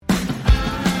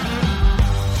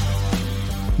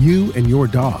You and your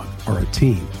dog are a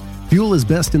team. Fuel is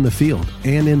best in the field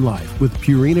and in life with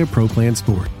Purina Pro Plan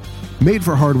Sport. Made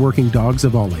for hardworking dogs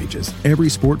of all ages, every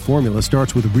sport formula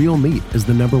starts with real meat as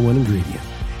the number one ingredient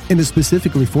and is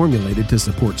specifically formulated to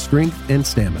support strength and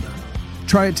stamina.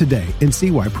 Try it today and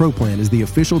see why Pro Plan is the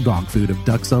official dog food of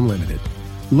Ducks Unlimited.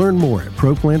 Learn more at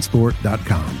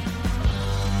ProPlansport.com.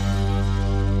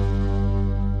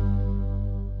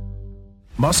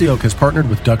 Mossy Oak has partnered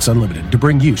with Ducks Unlimited to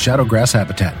bring you Shadowgrass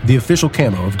Habitat, the official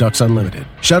camo of Ducks Unlimited.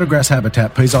 Shadowgrass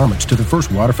Habitat pays homage to the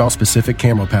first waterfowl-specific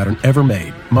camo pattern ever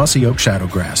made, Mossy Oak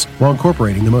Shadowgrass, while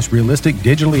incorporating the most realistic,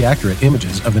 digitally accurate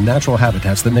images of the natural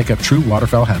habitats that make up true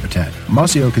waterfowl habitat.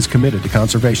 Mossy Oak is committed to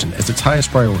conservation as its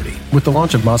highest priority. With the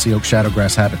launch of Mossy Oak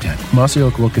Shadowgrass Habitat, Mossy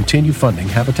Oak will continue funding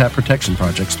habitat protection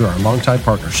projects through our longtime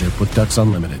partnership with Ducks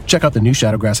Unlimited. Check out the new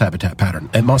Shadowgrass Habitat pattern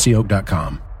at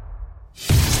mossyoak.com.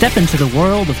 Step into the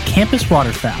world of Campus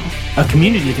Waterfowl, a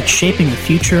community that's shaping the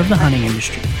future of the hunting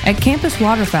industry. At Campus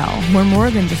Waterfowl, we're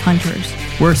more than just hunters.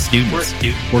 We're students.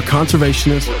 We're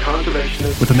conservationists.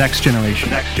 With the next generation.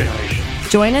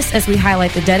 Join us as we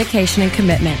highlight the dedication and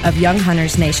commitment of young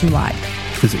hunters nationwide.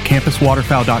 Visit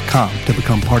campuswaterfowl.com to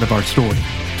become part of our story.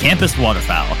 Campus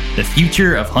Waterfowl, the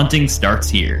future of hunting starts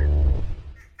here.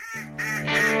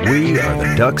 We are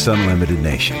the Ducks Unlimited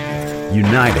Nation,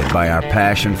 united by our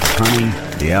passion for hunting,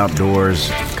 the outdoors,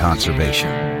 and conservation.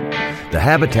 The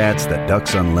habitats that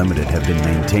Ducks Unlimited have been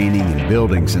maintaining and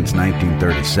building since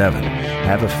 1937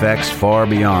 have effects far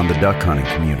beyond the duck hunting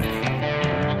community.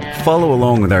 Follow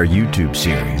along with our YouTube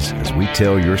series as we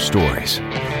tell your stories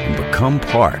and become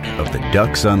part of the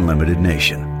Ducks Unlimited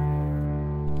Nation.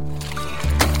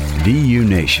 DU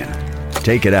Nation,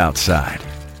 take it outside.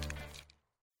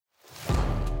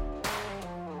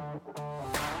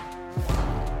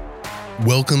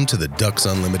 Welcome to the Ducks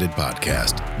Unlimited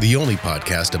podcast, the only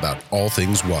podcast about all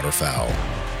things waterfowl.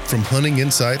 From hunting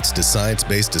insights to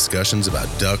science-based discussions about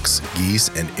ducks, geese,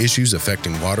 and issues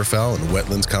affecting waterfowl and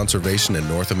wetlands conservation in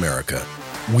North America,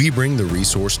 we bring the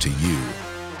resource to you.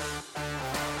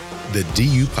 The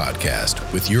DU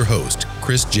Podcast with your host,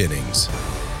 Chris Jennings.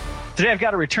 Today I've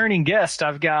got a returning guest.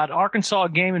 I've got Arkansas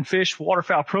Game and Fish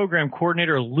Waterfowl Program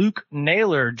Coordinator Luke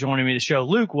Naylor joining me to the show.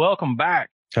 Luke, welcome back.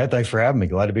 Hey, thanks for having me.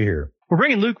 Glad to be here. We're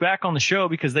bringing Luke back on the show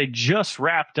because they just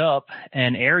wrapped up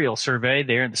an aerial survey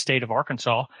there in the state of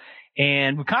Arkansas.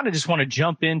 And we kind of just want to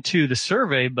jump into the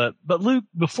survey. But Luke,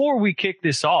 before we kick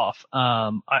this off,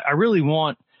 I really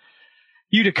want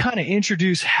you to kind of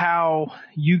introduce how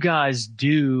you guys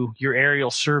do your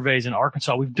aerial surveys in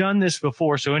Arkansas. We've done this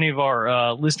before, so any of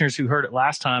our listeners who heard it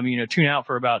last time, tune out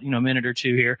for about a minute or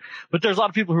two here. But there's a lot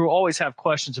of people who always have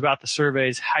questions about the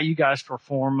surveys, how you guys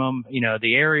perform them,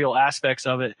 the aerial aspects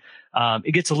of it.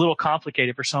 It gets a little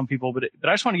complicated for some people, but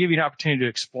I just want to give you an opportunity to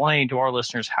explain to our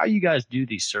listeners how you guys do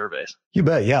these surveys. You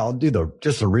bet. Yeah, I'll do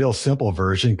just the real simple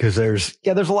version because there's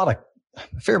a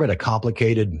fair bit of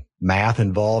complicated math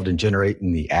involved in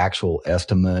generating the actual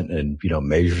estimate and,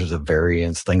 measures of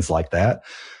variance, things like that.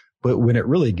 But when it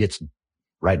really gets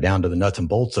right down to the nuts and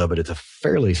bolts of it, it's a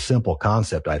fairly simple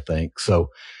concept, I think. So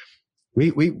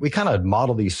we kind of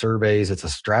model these surveys. It's a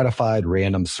stratified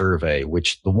random survey,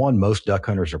 which the one most duck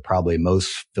hunters are probably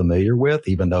most familiar with,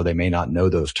 even though they may not know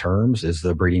those terms, is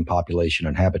the breeding population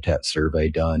and habitat survey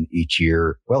done each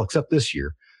year. Well, except this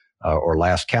year. Or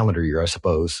last calendar year, I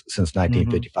suppose, since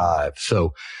 1955.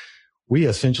 So we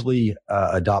essentially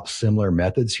adopt similar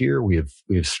methods here. We've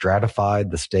stratified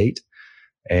the state,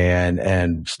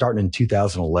 and starting in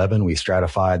 2011, we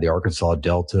stratified the Arkansas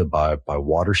Delta by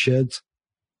watersheds,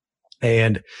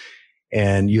 and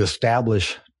you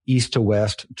establish east to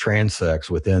west transects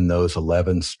within those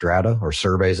 11 strata or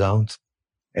survey zones,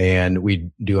 and we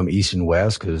do them east and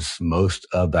west because most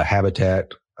of the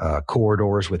habitat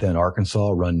corridors within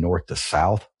Arkansas run north to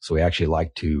south. So we actually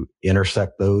like to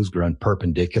intersect those, run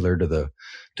perpendicular to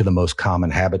the most common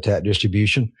habitat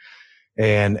distribution.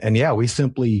 And yeah, we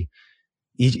simply,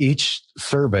 each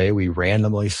survey, we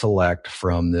randomly select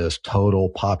from this total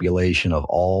population of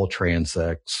all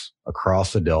transects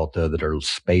across the Delta that are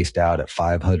spaced out at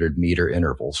 500 meter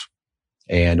intervals.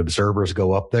 And observers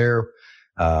go up there,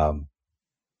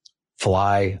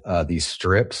 fly these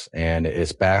strips, and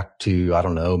it's back to, I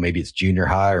don't know, maybe it's junior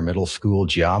high or middle school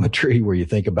geometry where you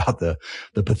think about the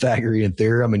Pythagorean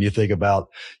theorem, and you think about,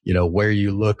 where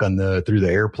you look through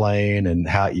the airplane and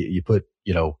how you put,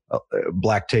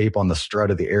 black tape on the strut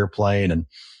of the airplane, and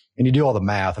you do all the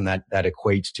math, and that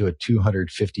equates to a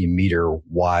 250 meter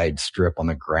wide strip on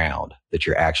the ground that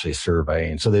you're actually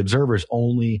surveying. So the observers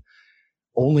only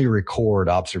record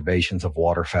observations of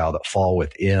waterfowl that fall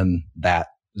within that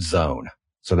zone.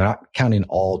 So they're not counting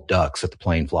all ducks that the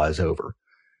plane flies over.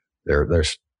 They're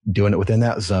doing it within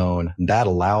that zone. That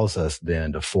allows us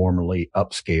then to formally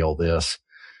upscale this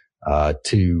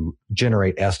to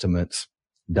generate estimates,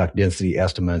 duck density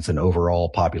estimates, and overall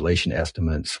population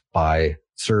estimates by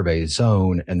survey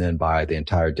zone, and then by the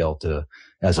entire delta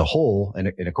as a whole. And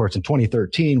of course, in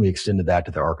 2013, we extended that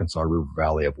to the Arkansas River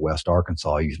Valley of West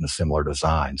Arkansas using a similar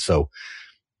design. So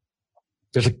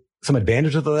there's some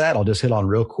advantages of that. I'll just hit on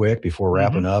real quick before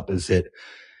wrapping up is that,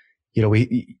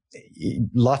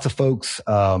 lots of folks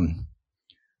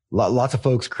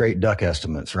create duck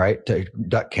estimates, right?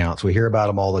 Duck counts. We hear about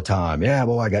them all the time. Yeah,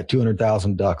 well, I got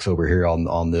 200,000 ducks over here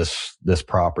on this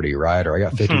property, right? Or I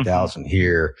got 50,000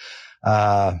 here.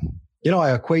 I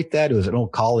equate that to an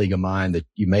old colleague of mine that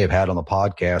you may have had on the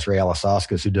podcast, Ray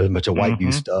Alasauskas, who does a bunch of white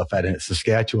goose stuff out in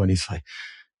Saskatchewan. He's like,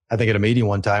 I think at a meeting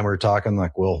one time we were talking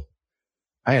like, well,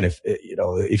 man,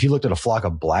 if you looked at a flock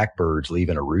of blackbirds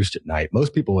leaving a roost at night,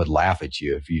 most people would laugh at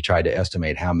you if you tried to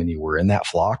estimate how many were in that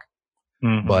flock.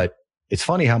 But it's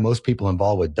funny how most people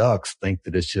involved with ducks think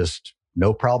that it's just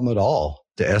no problem at all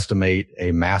to estimate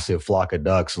a massive flock of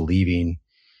ducks leaving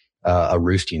a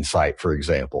roosting site, for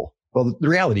example. Well, the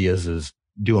reality is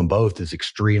doing both is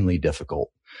extremely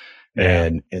difficult. Yeah.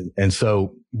 And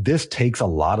so this takes a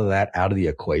lot of that out of the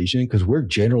equation because we're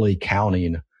generally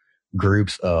counting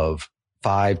groups of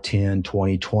 5, 10,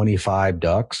 20, 25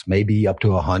 ducks, maybe up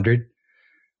to 100.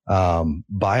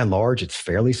 By and large, it's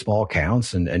fairly small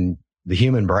counts and the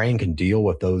human brain can deal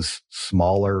with those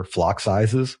smaller flock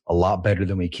sizes a lot better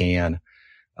than we can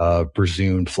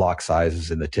presumed flock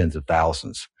sizes in the tens of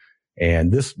thousands.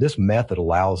 And this method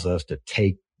allows us to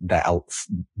take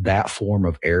that form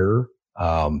of error,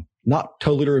 not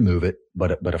totally to remove it,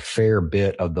 but a fair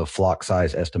bit of the flock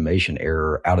size estimation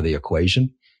error out of the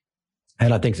equation.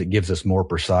 And I think it gives us more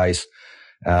precise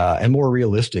and more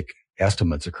realistic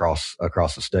estimates across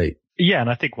the state. Yeah, and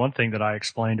I think one thing that I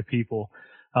explain to people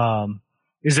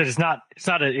is that it's not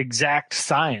an exact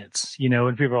science,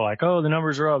 when people are like, oh, the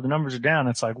numbers are up, the numbers are down.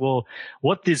 It's like, well,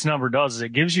 what this number does is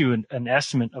it gives you an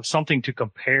estimate of something to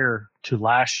compare to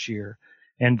last year.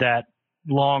 And that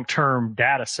long-term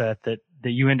data set that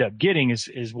you end up getting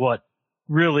is what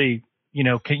really,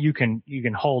 you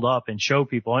can hold up and show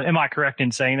people. Am I correct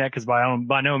in saying that? Because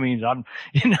by no means I'm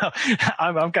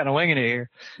kind of winging it here.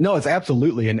 No, it's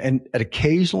absolutely. And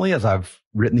occasionally, as I've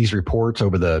written these reports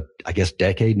over the, I guess,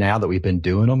 decade now that we've been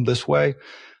doing them this way,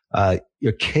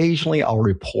 occasionally I'll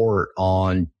report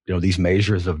on, these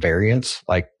measures of variance.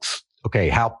 Like, okay,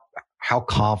 how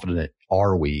confident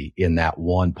are we in that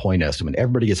 1 point estimate?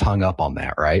 Everybody gets hung up on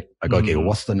that, right? Like, okay, well,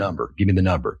 what's the number? Give me the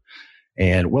number.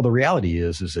 And well, the reality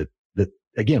is that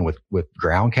again, with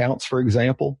ground counts, for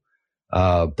example,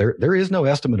 there is no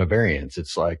estimate of variance.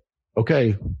 It's like,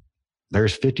 okay,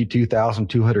 there's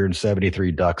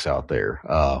 52,273 ducks out there.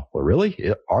 Well,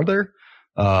 really? Are there?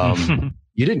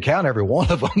 You didn't count every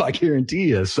one of them, I guarantee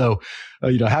you. So,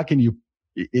 how can you,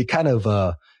 it can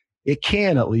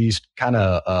at least kind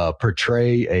of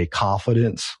portray a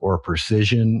confidence or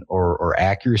precision or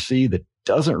accuracy that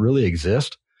doesn't really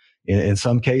exist in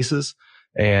some cases.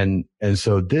 And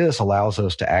so this allows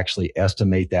us to actually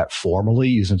estimate that formally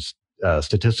using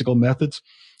statistical methods.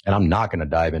 And I'm not going to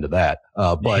dive into that.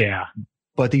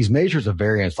 But these measures of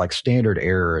variance, like standard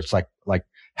error, it's like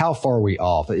how far are we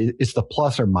off? It's the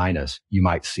plus or minus you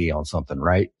might see on something,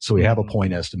 right? So we have a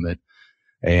point estimate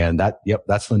and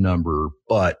that's the number.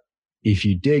 But if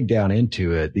you dig down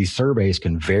into it, these surveys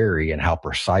can vary in how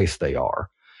precise they are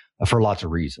for lots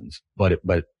of reasons. But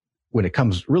when it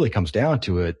comes down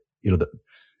to it,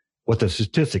 what the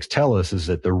statistics tell us is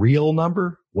that the real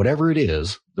number, whatever it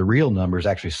is, the real number is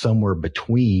actually somewhere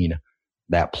between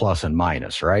that plus and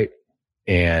minus, right?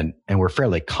 And we're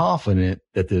fairly confident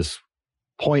that this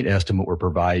point estimate we're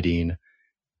providing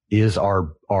is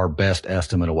our best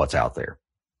estimate of what's out there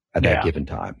at that given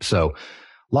time. So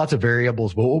lots of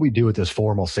variables, but what we do with this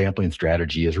formal sampling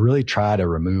strategy is really try to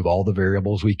remove all the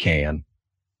variables we can.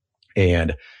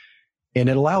 And it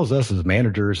allows us as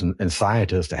managers and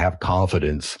scientists to have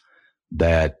confidence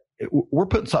that we're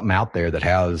putting something out there that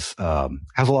has a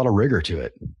lot of rigor to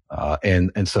it.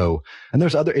 And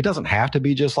there's it doesn't have to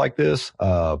be just like this.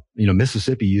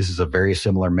 Mississippi uses a very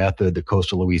similar method. The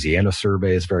coastal Louisiana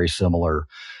survey is very similar.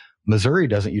 Missouri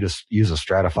doesn't use a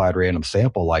stratified random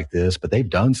sample like this, but they've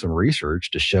done some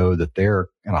research to show that their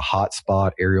kind of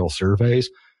hotspot aerial surveys,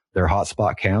 their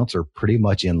hotspot counts are pretty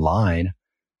much in line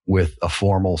with a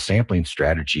formal sampling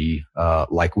strategy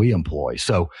like we employ.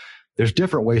 So there's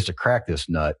different ways to crack this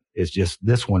nut. It's just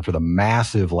this one for the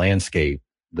massive landscape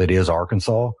that is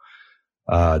Arkansas.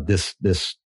 This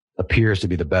appears to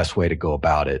be the best way to go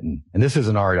about it. And this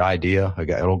isn't our idea.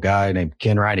 An old guy named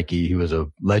Ken Reinecke, who was a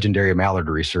legendary mallard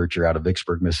researcher out of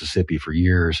Vicksburg, Mississippi for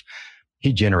years.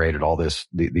 He generated all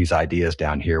these ideas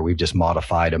down here. We've just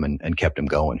modified them and kept them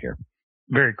going here.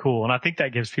 Very cool. And I think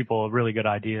that gives people a really good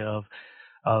idea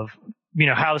of how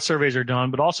the surveys are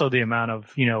done, but also the amount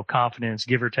of, confidence,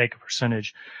 give or take a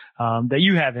percentage, that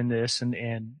you have in this.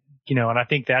 And I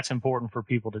think that's important for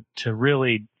people to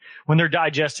really, when they're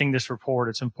digesting this report,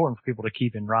 it's important for people to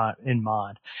keep in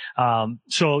mind.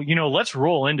 So, let's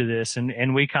roll into this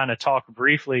and we kind of talk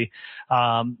briefly,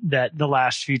 that the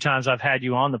last few times I've had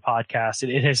you on the podcast,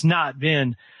 it has not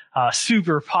been,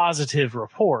 super positive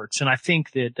reports. And I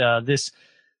think that,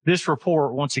 this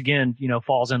report, once again,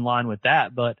 falls in line with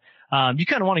that. But, you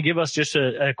kind of want to give us just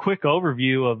a quick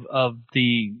overview of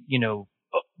the,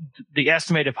 the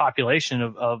estimated population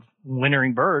of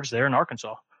wintering birds there in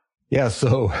Arkansas. Yeah.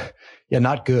 So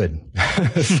not good.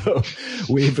 So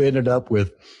we've ended up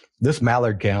with this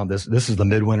mallard count. This is the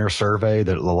midwinter survey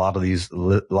that a lot of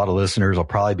listeners will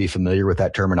probably be familiar with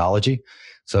that terminology.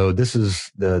 So this is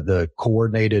the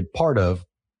coordinated part of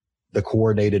the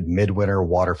coordinated midwinter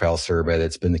waterfowl survey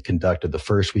that's been conducted the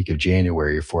first week of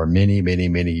January for many, many,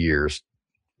 many years.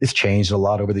 It's changed a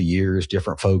lot over the years.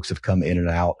 Different folks have come in and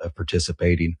out of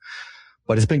participating,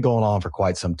 but it's been going on for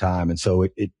quite some time. And so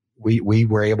we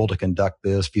were able to conduct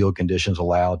this, field conditions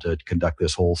allowed to conduct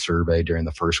this whole survey during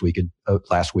the first full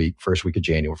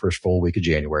week of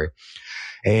January.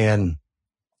 And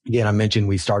again, I mentioned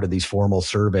we started these formal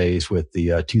surveys with the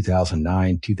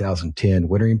 2009-2010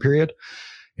 wintering period.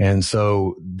 And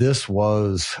so this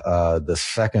was the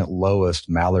second lowest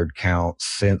mallard count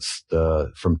from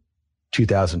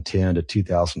 2010 to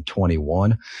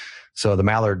 2021. So the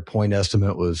mallard point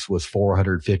estimate was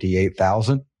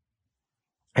 458,000.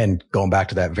 And going back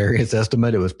to that variance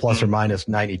estimate, it was plus or minus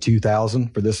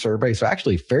 92,000 for this survey. So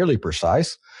actually fairly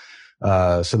precise.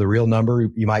 So the real number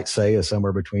you might say is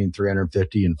somewhere between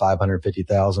 350 and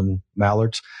 550,000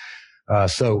 mallards.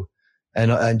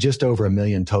 And just over 1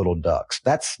 million total ducks.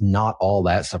 That's not all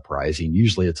that surprising.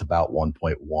 Usually it's about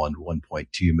 1.1,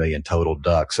 1.2 million total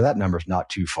ducks. So that number's not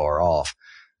too far off.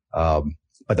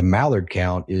 But the mallard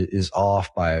count is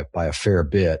off by a fair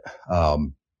bit.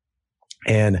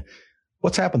 And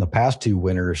what's happened the past two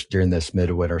winters during this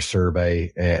midwinter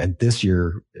survey, and this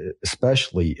year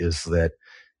especially, is that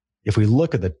if we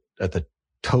look at the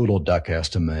total duck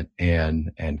estimate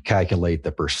and calculate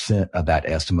the percent of that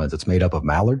estimate that's made up of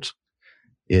mallards,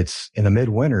 it's in the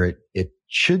midwinter, it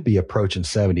should be approaching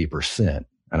 70%.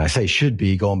 And I say should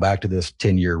be, going back to this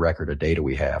 10-year record of data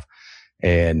we have.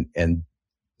 And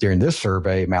during this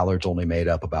survey, mallards only made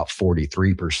up about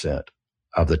 43%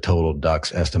 of the total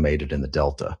ducks estimated in the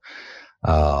Delta.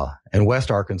 And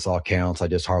West Arkansas counts, I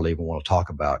just hardly even want to talk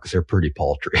about because they're pretty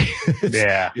paltry.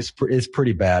 It's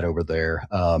pretty bad over there.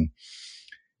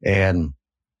 And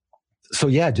so,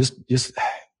 yeah, just,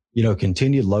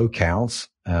 continued low counts.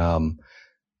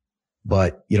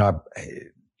 But,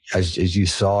 as you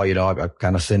saw, I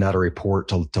kind of sent out a report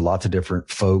to lots of different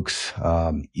folks,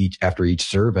 after each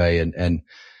survey. And,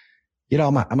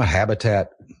 I'm a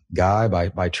habitat guy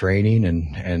by training,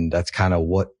 and that's kind of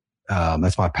what,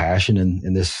 that's my passion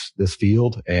in this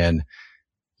field. And,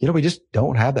 we just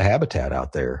don't have the habitat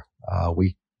out there.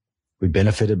 We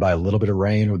benefited by a little bit of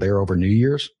rain there over New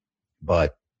Year's,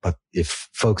 but if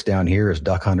folks down here as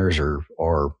duck hunters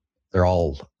or they're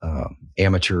all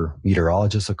amateur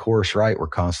meteorologists, of course, right? We're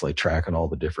constantly tracking all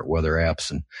the different weather apps.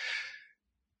 And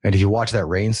if you watch that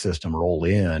rain system roll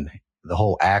in, the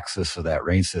whole axis of that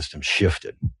rain system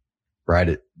shifted,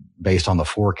 right? Based on the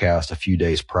forecast a few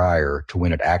days prior to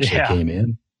when it actually came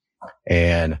in.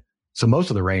 And so most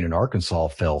of the rain in Arkansas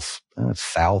fell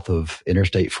south of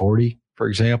Interstate 40, for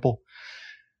example.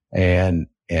 And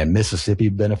Mississippi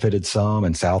benefited some,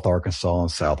 and South Arkansas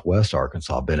and Southwest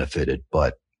Arkansas benefited.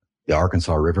 But the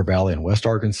Arkansas River Valley and West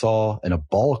Arkansas and a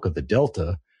bulk of the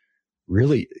Delta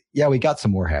really, we got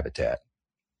some more habitat,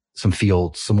 some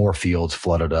more fields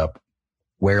flooded up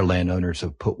where landowners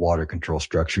have put water control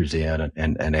structures in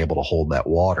and able to hold that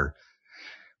water.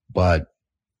 But,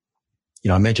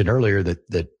 I mentioned earlier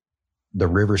that the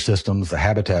river systems, the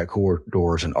habitat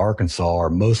corridors in Arkansas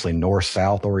are mostly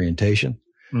north-south orientation.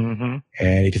 Mm-hmm.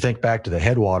 And if you think back to the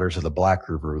headwaters of the Black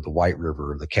River, the White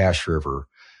River, the Cache River,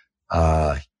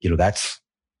 that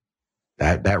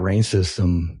rain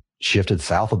system shifted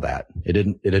south of that. It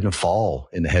didn't fall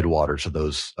in the headwaters of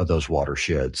those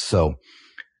watersheds. So,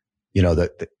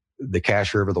 the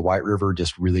Cache River, the White River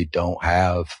just really don't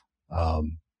have,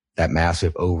 that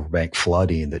massive overbank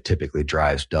flooding that typically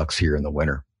drives ducks here in the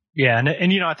winter. Yeah. And,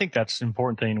 I think that's an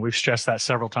important thing. We've stressed that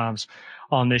several times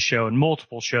on this show and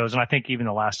multiple shows. And I think even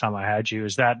the last time I had you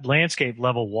is that landscape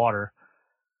level water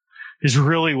is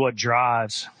really what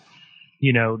drives,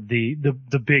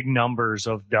 the big numbers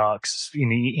of ducks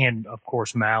and of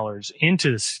course mallards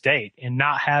into the state, and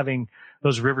not having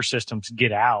those river systems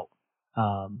get out,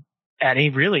 at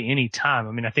any time.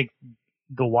 I mean, I think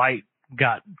the white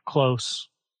got close,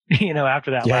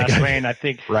 after that last rain. I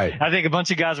think, right. I think a bunch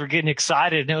of guys were getting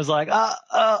excited, and it was like,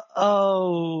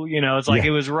 it's like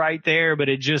it was right there, but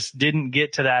it just didn't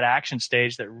get to that action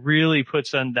stage that really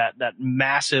puts on that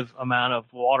massive amount of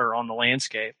water on the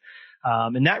landscape.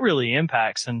 And that really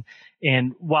impacts. And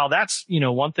while that's,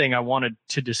 one thing I wanted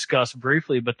to discuss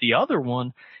briefly, but the other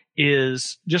one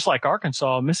is just like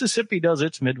Arkansas, Mississippi does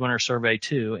its midwinter survey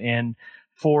too. And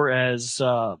for as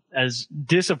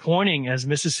disappointing as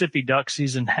Mississippi duck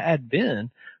season had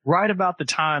been, right about the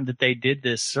time that they did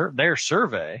their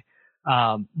survey,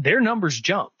 their numbers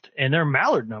jumped and their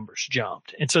mallard numbers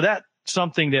jumped. And so that's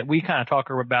something that we kind of talk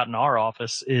about in our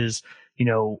office is,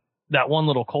 that one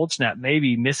little cold snap,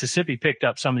 maybe Mississippi picked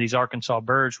up some of these Arkansas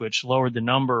birds, which lowered the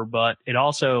number, but it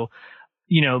also,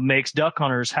 makes duck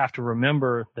hunters have to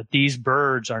remember that these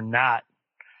birds are not,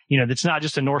 it's not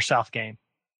just a north-south game.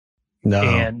 No,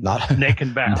 and not. They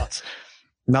can bounce.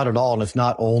 Not at all. And it's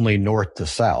not only north to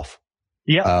south.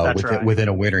 Yeah, that's right. Within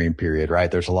a wintering period, right?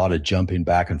 There's a lot of jumping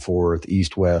back and forth,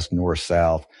 east, west, north,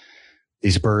 south.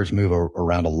 These birds move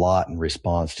around a lot in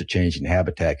response to changing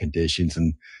habitat conditions.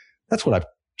 And that's what I've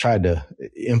tried to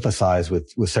emphasize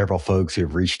with several folks who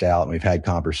have reached out, and we've had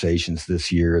conversations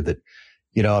this year that,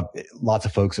 lots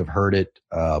of folks have heard it.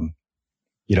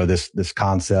 This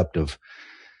concept of,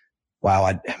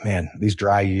 wow, these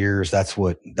dry years, that's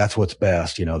what's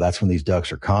best. That's when these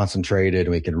ducks are concentrated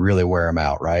and we can really wear them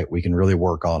out, right? We can really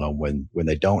work on them when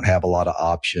they don't have a lot of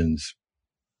options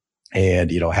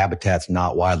and, habitat's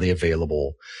not widely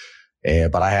available.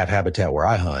 But I have habitat where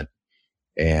I hunt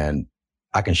and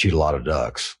I can shoot a lot of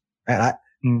ducks. And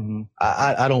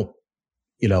I don't,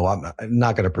 I'm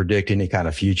not going to predict any kind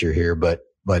of future here, but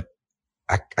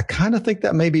I kind of think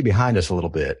that may be behind us a little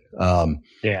bit.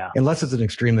 Unless it's an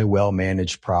extremely well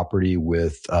managed property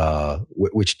with,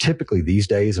 which typically these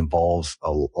days involves a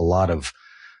lot of,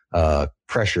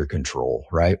 pressure control,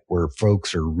 right? Where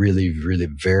folks are really, really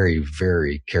very,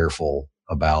 very careful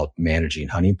about managing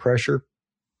hunting pressure.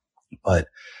 But,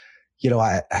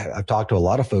 I've talked to a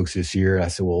lot of folks this year and I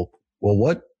said, well,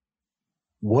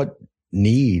 what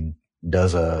need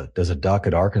does a duck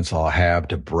at Arkansas have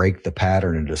to break the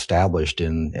pattern it established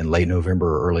in late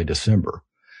November or early December?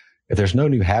 If there's no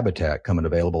new habitat coming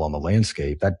available on the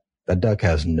landscape, that duck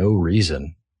has no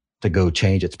reason to go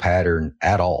change its pattern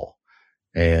at all.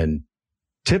 And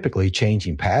typically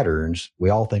changing patterns, we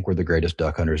all think we're the greatest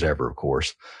duck hunters ever, of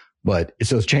course, but it's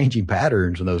those changing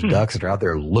patterns and those ducks that are out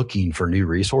there looking for new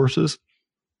resources.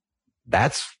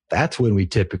 That's when we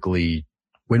typically,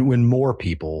 when more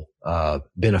people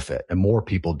benefit and more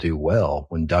people do well,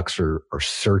 when ducks are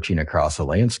searching across the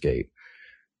landscape.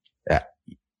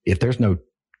 If there's no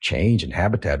change in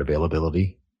habitat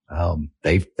availability,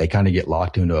 they kind of get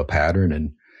locked into a pattern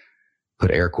and put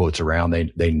air quotes around.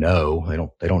 They know,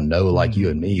 they don't know like you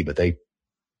and me, but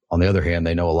on the other hand,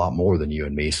 they know a lot more than you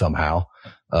and me somehow,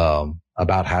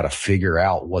 about how to figure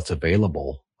out what's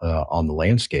available, on the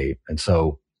landscape. And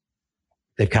so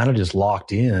they've kind of just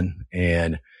locked in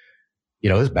and,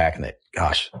 it was back in the,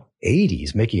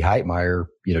 80s. Mickey Heitmeyer,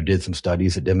 did some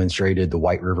studies that demonstrated the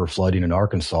White River flooding in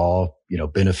Arkansas,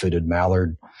 benefited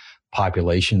mallard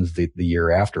populations the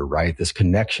year after, right? This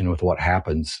connection with what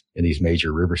happens in these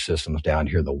major river systems down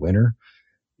here in the winter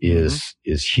is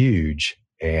huge.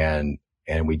 And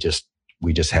we just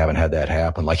haven't had that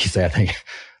happen. Like you say, I think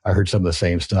I heard some of the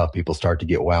same stuff. People start to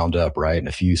get wound up, right? And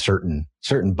a few certain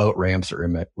boat ramps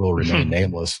that will remain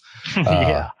nameless.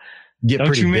 Get Don't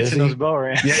pretty you busy. mention those boat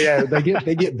ramps. Yeah.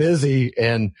 They get busy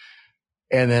and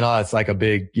then, it's like a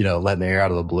big, letting the air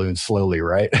out of the balloon slowly,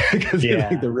 right? Cause you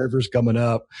think the river's coming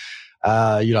up.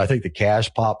 I think the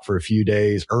cash popped for a few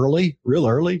days real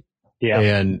early. Yeah.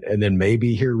 And then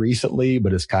maybe here recently,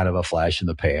 but it's kind of a flash in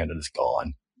the pan and it's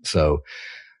gone. So,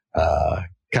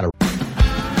 kind of.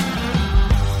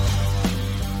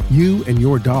 You and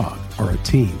your dog are a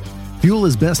team. Fuel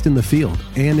is best in the field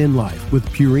and in life with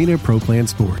Purina Pro Plan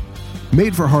Sport.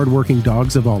 Made for hardworking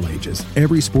dogs of all ages,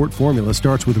 every sport formula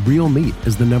starts with real meat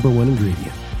as the #1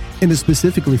 ingredient and is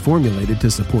specifically formulated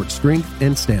to support strength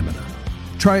and stamina.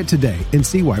 Try it today and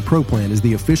see why Pro Plan is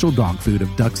the official dog food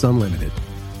of Ducks Unlimited.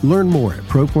 Learn more at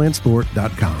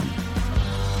ProPlansport.com.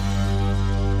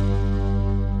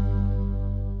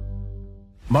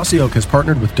 Mossy Oak has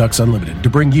partnered with Ducks Unlimited to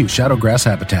bring you Shadowgrass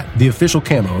Habitat, the official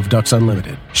camo of Ducks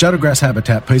Unlimited. Shadowgrass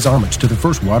Habitat pays homage to the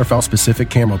first waterfowl-specific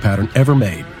camo pattern ever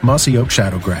made, Mossy Oak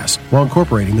Shadowgrass, while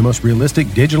incorporating the most realistic,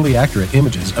 digitally accurate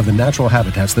images of the natural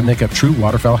habitats that make up true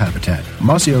waterfowl habitat.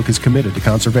 Mossy Oak is committed to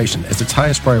conservation as its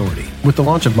highest priority. With the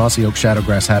launch of Mossy Oak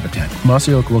Shadowgrass Habitat,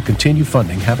 Mossy Oak will continue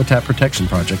funding habitat protection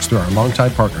projects through our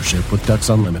longtime partnership with Ducks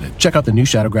Unlimited. Check out the new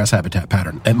Shadowgrass Habitat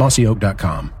pattern at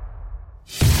mossyoak.com.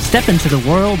 Step into the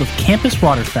world of Campus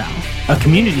Waterfowl, a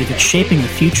community that's shaping the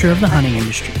future of the hunting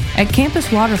industry. At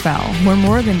Campus Waterfowl, we're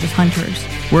more than just hunters.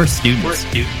 We're students.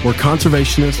 We're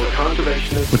conservationists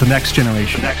with the next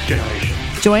generation.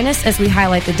 Join us as we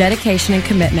highlight the dedication and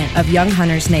commitment of young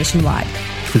hunters nationwide.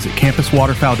 Visit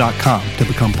campuswaterfowl.com to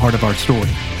become part of our story.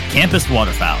 Campus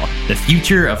Waterfowl. The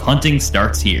future of hunting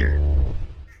starts here.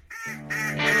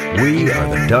 We are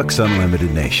the Ducks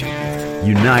Unlimited Nation,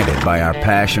 united by our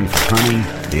passion for hunting,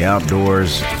 the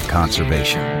outdoors, and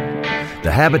conservation.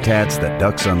 The habitats that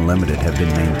Ducks Unlimited have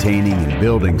been maintaining and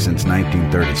building since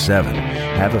 1937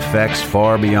 have effects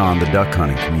far beyond the duck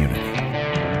hunting community.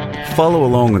 Follow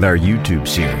along with our YouTube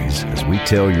series as we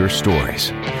tell your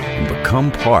stories and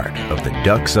become part of the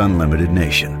Ducks Unlimited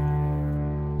Nation.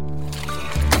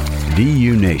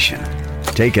 DU Nation,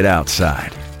 take it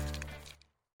outside.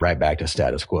 Right back to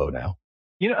status quo now.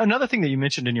 You know, another thing that you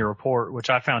mentioned in your report,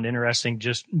 which I found interesting,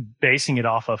 just basing it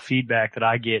off of feedback that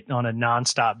I get on a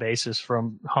nonstop basis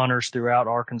from hunters throughout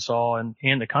Arkansas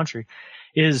and the country,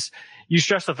 is you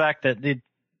stress the fact that the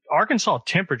Arkansas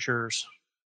temperatures,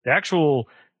 the actual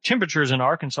temperatures in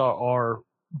Arkansas are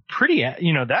pretty,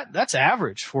 that's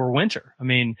average for winter. I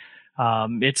mean,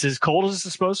 it's as cold as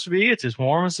it's supposed to be. It's as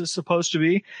warm as it's supposed to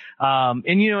be.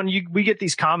 We get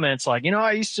these comments like,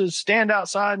 I used to stand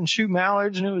outside and shoot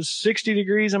mallards and it was 60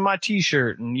 degrees in my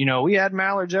t-shirt and, we had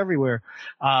mallards everywhere.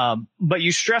 But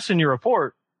you stress in your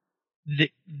report,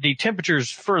 the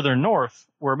temperatures further north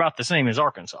were about the same as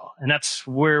Arkansas. And that's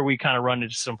where we kind of run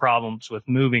into some problems with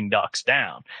moving ducks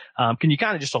down. Can you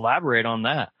kind of just elaborate on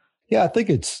that? Yeah, I think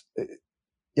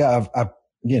I've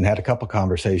again, had a couple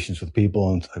conversations with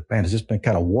people and man, it's just been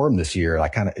kind of warm this year.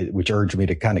 Which urged me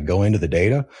to kind of go into the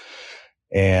data.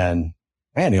 And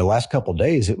man, the last couple of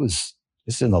days,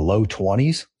 it's in the low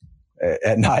 20s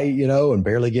at night, and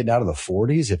barely getting out of the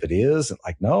 40s if it is.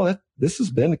 And this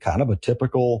has been kind of a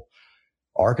typical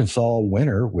Arkansas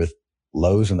winter with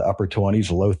lows in the upper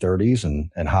 20s, low 30s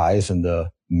and highs in the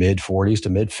mid 40s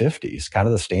to mid 50s, kind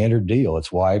of the standard deal.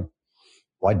 It's why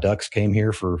ducks came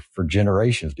here for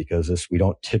generations, because we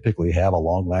don't typically have a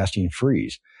long lasting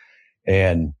freeze.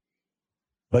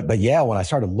 But yeah, when I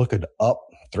started looking up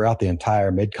throughout the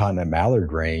entire mid-continent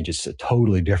mallard range, it's a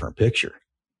totally different picture.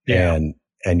 Yeah.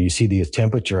 And you see these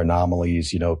temperature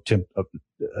anomalies,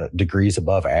 degrees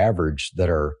above average that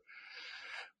are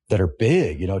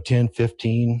big, 10,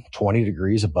 15, 20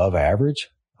 degrees above average,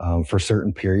 for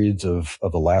certain periods of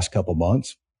the last couple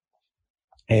months.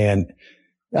 And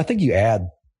I think you add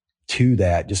to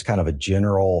that just kind of a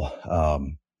general,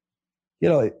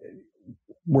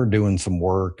 we're doing some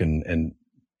work and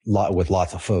with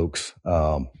lots of folks,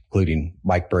 including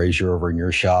Mike Brazier over in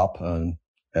your shop,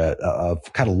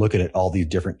 of kind of looking at all these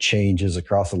different changes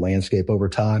across the landscape over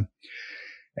time.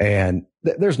 And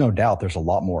there's no doubt there's a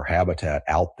lot more habitat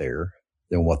out there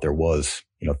than what there was,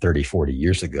 30, 40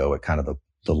 years ago at kind of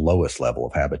the lowest level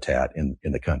of habitat in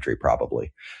the country,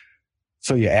 probably.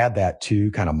 So you add that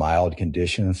to kind of mild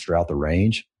conditions throughout the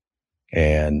range.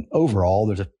 And overall,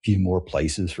 there's a few more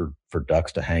places for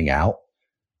ducks to hang out.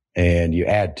 And you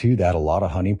add to that a lot of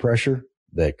hunting pressure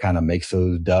that kind of makes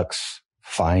those ducks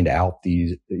find out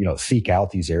these, seek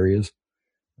out these areas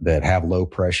that have low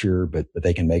pressure, but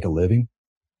they can make a living.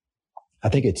 I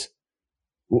think it's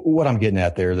what I'm getting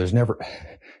at there.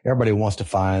 Everybody wants to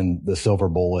find the silver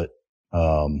bullet,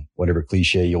 whatever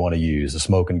cliche you want to use, the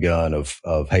smoking gun of,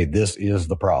 hey, this is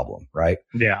the problem, right?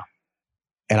 Yeah.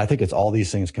 And I think it's all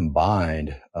these things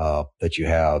combined, that you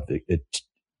have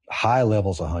high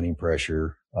levels of hunting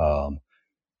pressure. You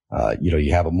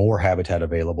have more habitat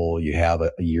available. You have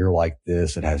a year like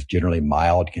this that has generally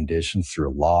mild conditions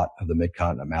through a lot of the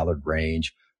mid-continent mallard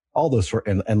range, all those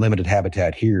and limited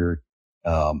habitat here,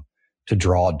 to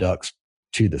draw ducks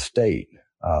to the state.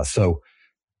 So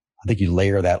I think you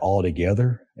layer that all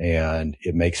together and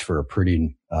it makes for a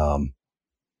pretty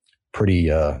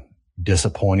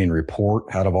disappointing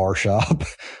report out of our shop.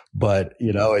 But,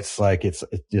 it's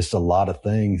just a lot of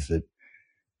things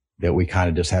that we kind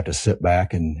of just have to sit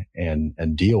back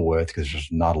and deal with, because there's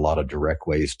not a lot of direct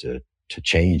ways to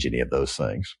change any of those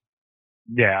things.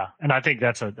 Yeah. And I think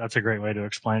that's a great way to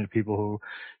explain to people who,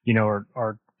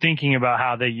 are thinking about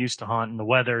how they used to hunt and the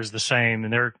weather is the same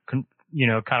and they're, kind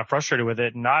of frustrated with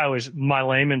it. And my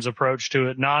layman's approach to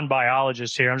it,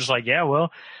 non-biologist here, I'm just like, yeah,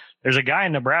 well, there's a guy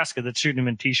in Nebraska that's shooting them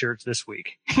in t-shirts this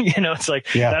week. It's like,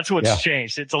 that's what's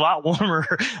changed. It's a lot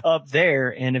warmer up there.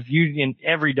 And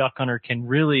every duck hunter can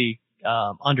really,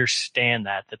 understand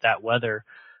that weather,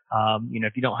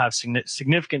 if you don't have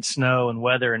significant snow and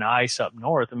weather and ice up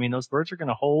north, I mean, those birds are going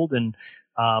to hold. And,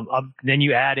 then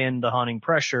you add in the hunting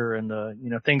pressure and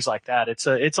the, things like that. It's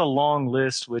a long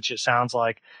list, which it sounds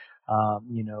like,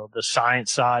 the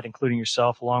science side, including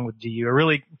yourself, along with DU, are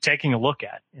really taking a look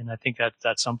at. And I think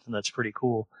that's something that's pretty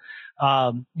cool.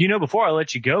 Before I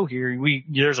let you go here,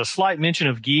 there's a slight mention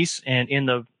of geese and in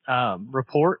the,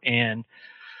 report, and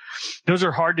those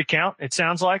are hard to count. It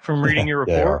sounds like from reading your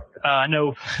report. I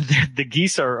know the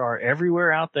geese are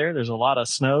everywhere out there. There's a lot of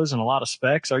snows and a lot of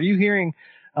specks. Are you hearing,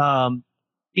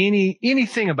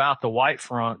 anything about the white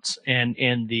fronts and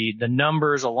the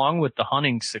numbers along with the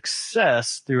hunting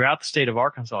success throughout the state of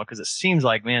Arkansas? Because it seems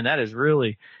like, man, that has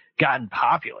really gotten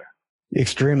popular.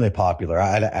 Extremely popular.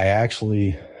 I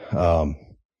actually,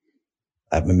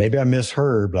 maybe I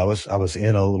misheard, but I was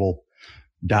in a little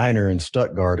diner in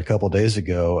Stuttgart a couple of days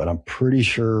ago, and I'm pretty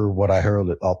sure what I heard,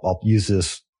 I'll use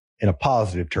this in a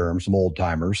positive term, some old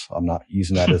timers. I'm not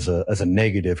using that as a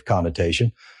negative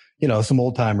connotation. Some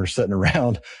old timers sitting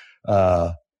around,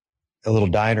 a little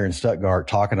diner in Stuttgart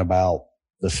talking about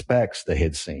the specks they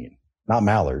had seen, not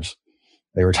mallards.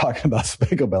 They were talking about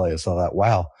specklebelly. I saw that.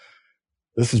 Wow.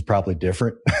 This is probably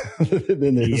different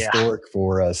than the historic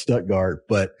for Stuttgart,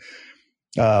 but,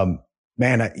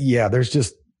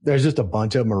 there's just a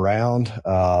bunch of them around.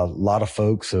 A lot of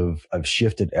folks have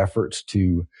shifted efforts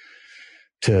to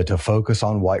focus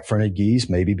on white fronted geese,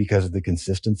 maybe because of the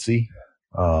consistency.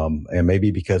 And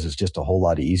maybe because it's just a whole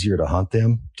lot easier to hunt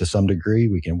them to some degree.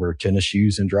 We can wear tennis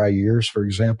shoes in dry years, for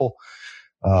example.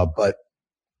 But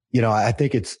I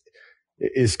think it's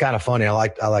kind of funny. I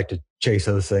like to chase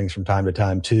those things from time to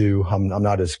time too. I'm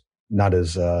not as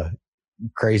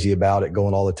crazy about it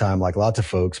going all the time like lots of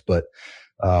folks, but,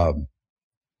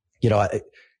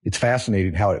 it's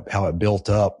fascinating how it built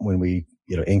up when we,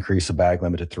 increased the bag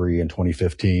limit to 3 in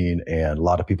 2015. And a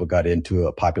lot of people got into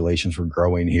it. Populations were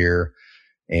growing here.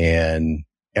 And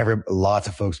lots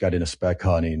of folks got into spec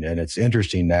hunting. And it's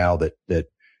interesting now that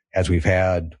as we've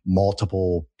had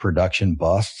multiple production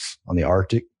busts on the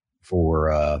Arctic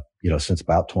for, since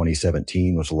about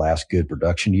 2017 was the last good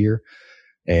production year.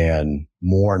 And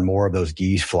more of those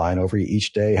geese flying over you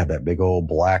each day have that big old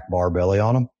black bar belly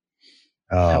on them.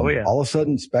 All of a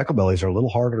sudden specklebellies are a little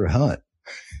harder to hunt.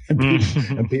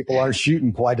 And people aren't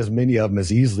shooting quite as many of them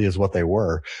as easily as what they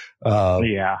were.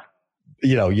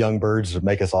 Young birds that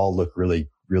make us all look really,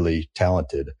 really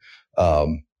talented. But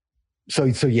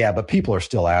people are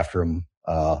still after them,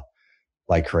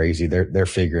 like crazy. They're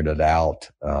figuring it out.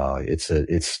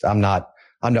 I'm not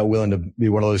willing to be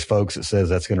one of those folks that says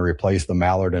that's going to replace the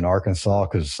mallard in Arkansas,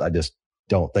 because I just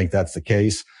don't think that's the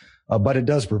case. But it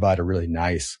does provide a really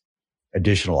nice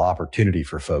additional opportunity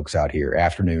for folks out here.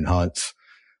 Afternoon hunts.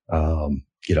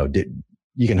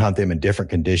 You can hunt them in different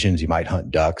conditions. You might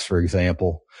hunt ducks, for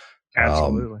example.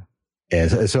 Absolutely.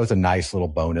 And so it's a nice little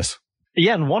bonus.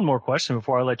 Yeah. And one more question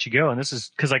before I let you go. And this is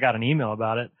because I got an email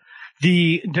about it.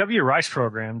 The W. Rice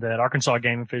program that Arkansas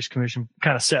Game and Fish Commission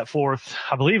kind of set forth,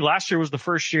 I believe last year was the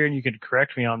first year, and you could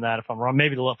correct me on that if I'm wrong.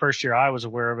 Maybe the first year I was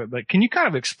aware of it, but can you kind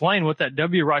of explain what that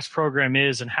W. Rice program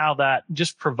is and how that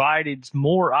just provided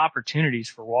more opportunities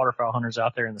for waterfowl hunters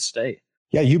out there in the state?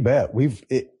 Yeah, you bet.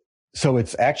 So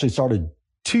it's actually started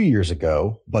 2 years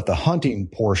ago, but the hunting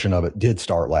portion of it did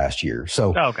start last year.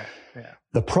 So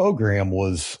the program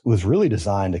was really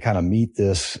designed to kind of meet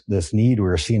this need we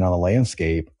were seeing on the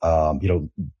landscape.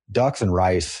 Ducks and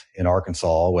rice in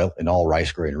Arkansas, well, in all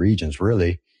rice growing regions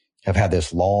really, have had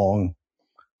this long,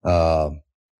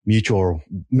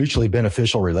 mutually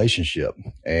beneficial relationship.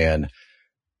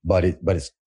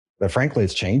 But frankly,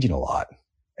 it's changing a lot.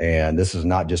 And this is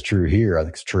not just true here. I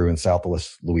think it's true in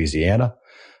Southwest Louisiana,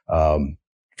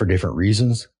 for different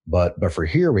reasons. But for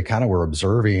here, we kind of were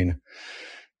observing,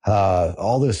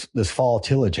 all this fall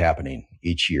tillage happening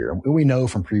each year. We know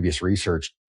from previous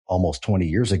research almost 20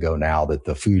 years ago now that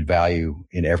the food value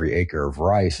in every acre of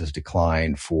rice has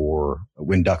declined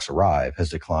when ducks arrive, has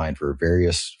declined for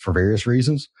various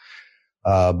reasons.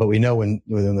 But we know when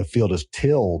the field is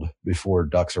tilled before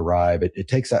ducks arrive, it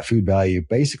takes that food value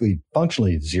basically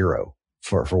functionally zero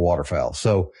for waterfowl.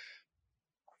 So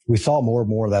we saw more and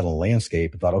more of that on the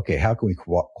landscape and thought, okay, how can we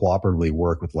cooperatively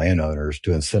work with landowners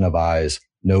to incentivize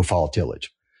no fall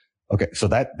tillage? Okay. So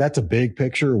that's a big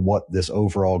picture, what this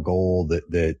overall goal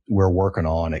that we're working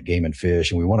on at Game and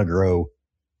Fish. And we want to grow.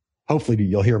 Hopefully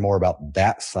you'll hear more about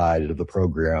that side of the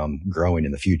program growing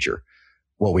in the future.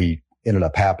 What we ended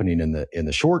up happening in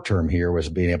the short term here was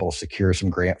being able to secure some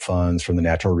grant funds from the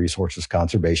Natural Resources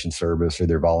Conservation Service or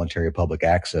their voluntary public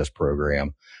access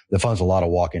program that funds a lot of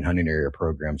walk-in hunting area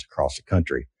programs across the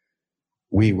country.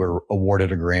 We were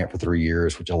awarded a grant for 3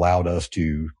 years, which allowed us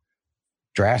to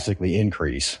drastically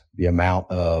increase the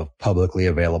amount of publicly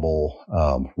available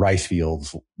rice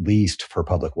fields leased for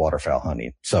public waterfowl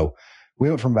hunting. So we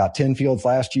went from about 10 fields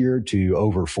last year to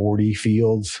over 40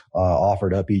 fields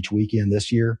offered up each weekend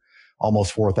this year,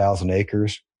 almost 4,000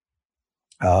 acres.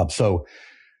 So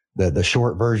the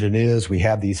short version is we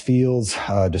have these fields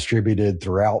distributed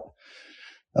throughout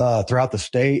the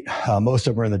state. Most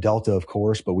of them are in the Delta, of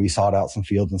course, but we sought out some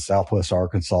fields in Southwest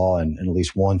Arkansas and at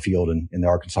least one field in the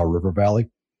Arkansas River Valley.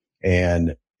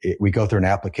 And we go through an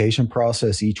application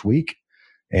process each week,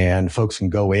 and folks can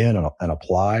go in and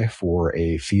apply for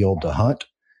a field to hunt.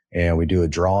 And we do a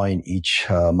drawing each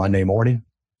Monday morning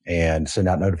and send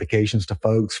out notifications to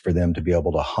folks for them to be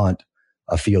able to hunt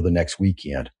a field the next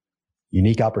weekend.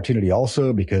 Unique opportunity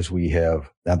also because they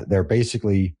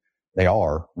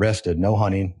are rested, no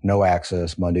hunting, no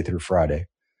access Monday through Friday.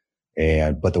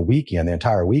 But the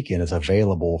entire weekend is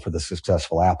available for the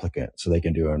successful applicant. So they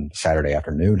can do a Saturday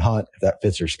afternoon hunt if that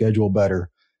fits their schedule better.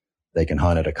 They can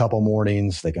hunt at a couple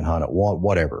mornings. They can hunt at one,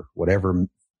 whatever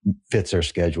fits their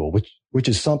schedule, which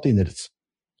is something that it's,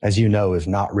 as you know, is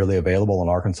not really available on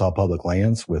Arkansas public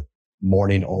lands with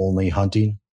morning only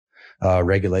hunting,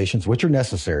 regulations, which are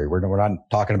necessary. We're not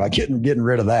talking about getting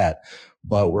rid of that,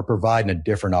 but we're providing a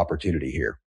different opportunity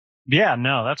here. Yeah,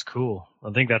 no, that's cool.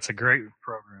 I think that's a great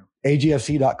program.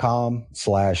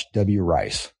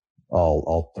 agfc.com/WRice.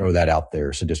 I'll throw that out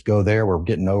there. So just go there. We're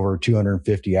getting over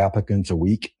 250 applicants a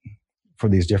week for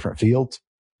these different fields,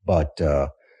 but,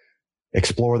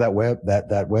 explore that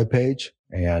web page,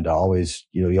 and always,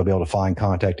 you'll be able to find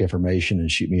contact information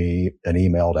and shoot me an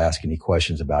email to ask any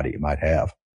questions about it you might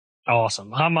have.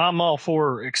 Awesome. I'm all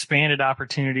for expanded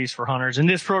opportunities for hunters. And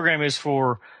this program is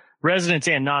for residents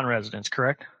and non-residents,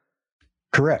 correct?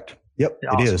 Correct. Yep.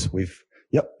 Awesome. It is.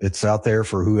 It's out there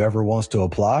for whoever wants to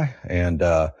apply, and,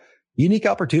 unique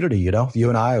opportunity. You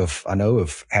and I have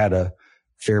had a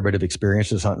fair bit of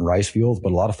experiences hunting rice fields,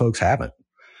 but a lot of folks haven't.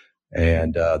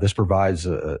 And, this provides,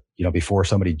 before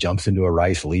somebody jumps into a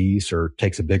rice lease or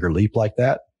takes a bigger leap like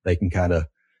that, they can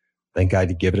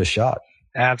give it a shot.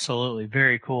 Absolutely.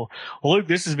 Very cool. Well, Luke,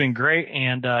 this has been great.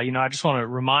 And, I just want to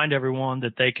remind everyone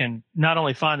that they can not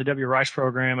only find the W Rice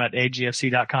program at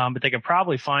agfc.com, but they can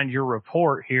probably find your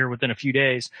report here within a few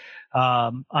days.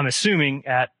 I'm assuming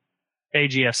at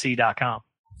agfc.com.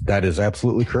 That is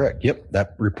absolutely correct. Yep.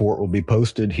 That report will be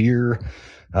posted here,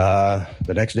 the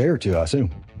next day or two, I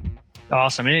assume.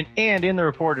 Awesome. And in the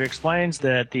report, it explains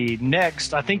that the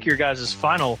next, I think your guys'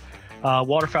 final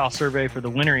waterfowl survey for the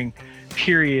wintering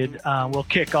period will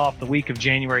kick off the week of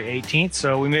January 18th.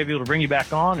 So we may be able to bring you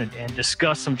back on and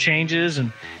discuss some changes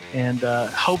and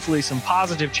hopefully some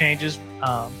positive changes.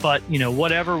 But,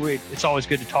 whatever, it's always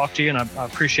good to talk to you, and I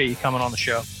appreciate you coming on the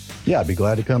show. Yeah, I'd be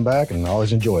glad to come back, and I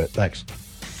always enjoy it. Thanks.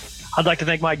 I'd like to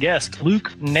thank my guest,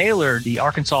 Luke Naylor, the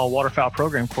Arkansas Waterfowl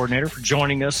Program Coordinator, for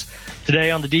joining us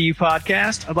today on the DU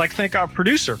Podcast. I'd like to thank our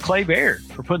producer, Clay Baird,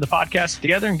 for putting the podcast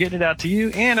together and getting it out to you.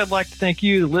 And I'd like to thank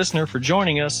you, the listener, for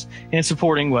joining us in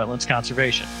supporting wetlands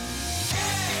conservation.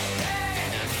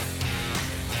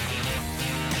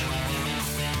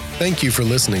 Thank you for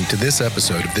listening to this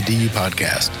episode of the DU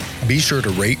Podcast. Be sure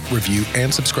to rate, review,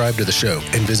 and subscribe to the show,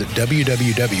 and visit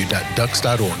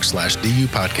www.ducks.org/DU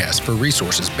Podcast for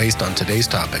resources based on today's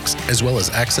topics, as well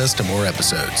as access to more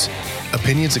episodes.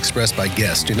 Opinions expressed by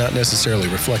guests do not necessarily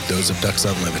reflect those of Ducks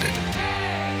Unlimited.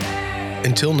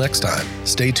 Until next time,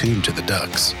 stay tuned to the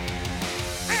Ducks.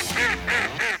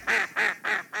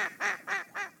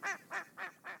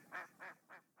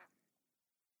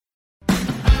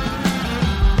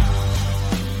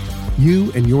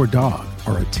 You and your dog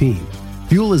are a team.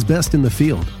 Fuel is best in the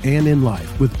field and in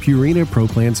life with Purina Pro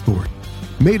Plan Sport.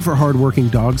 Made for hardworking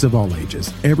dogs of all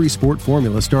ages, every sport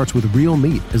formula starts with real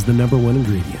meat as the #1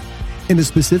 ingredient and is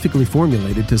specifically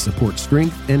formulated to support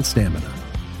strength and stamina.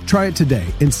 Try it today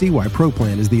and see why Pro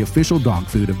Plan is the official dog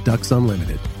food of Ducks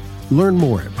Unlimited. Learn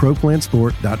more at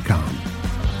ProPlansport.com.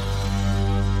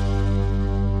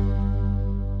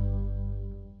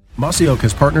 Mossy Oak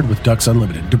has partnered with Ducks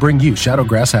Unlimited to bring you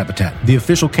Shadowgrass Habitat, the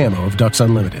official camo of Ducks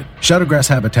Unlimited. Shadowgrass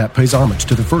Habitat pays homage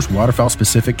to the first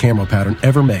waterfowl-specific camo pattern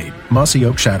ever made, Mossy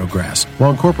Oak Shadowgrass, while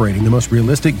incorporating the most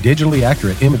realistic, digitally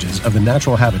accurate images of the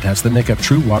natural habitats that make up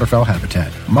true waterfowl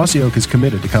habitat. Mossy Oak is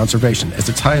committed to conservation as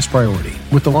its highest priority.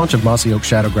 With the launch of Mossy Oak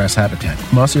Shadowgrass Habitat,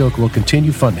 Mossy Oak will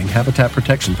continue funding habitat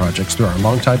protection projects through our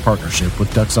longtime partnership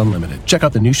with Ducks Unlimited. Check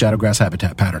out the new Shadowgrass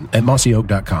Habitat pattern at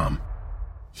mossyoak.com.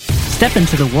 Step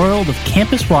into the world of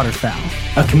Campus Waterfowl,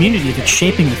 a community that's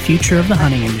shaping the future of the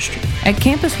hunting industry. At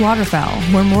Campus Waterfowl,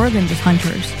 we're more than just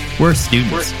hunters. We're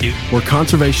students. We're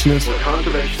conservationists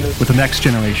with the next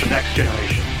generation.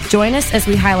 Join us as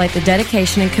we highlight the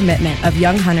dedication and commitment of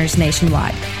young hunters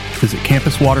nationwide. Visit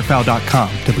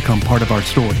campuswaterfowl.com to become part of our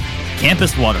story.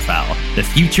 Campus Waterfowl. The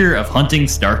future of hunting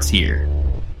starts here.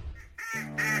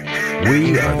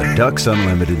 We are the Ducks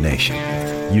Unlimited Nation,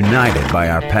 united by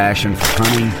our passion for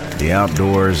hunting, the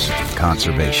outdoors, and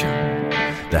conservation.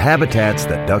 The habitats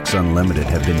that Ducks Unlimited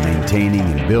have been maintaining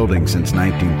and building since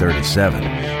 1937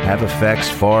 have effects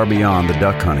far beyond the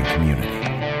duck hunting community.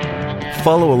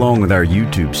 Follow along with our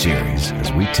YouTube series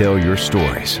as we tell your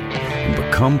stories and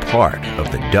become part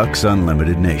of the Ducks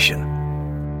Unlimited Nation.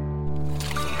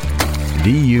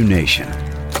 DU Nation,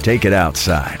 take it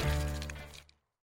outside.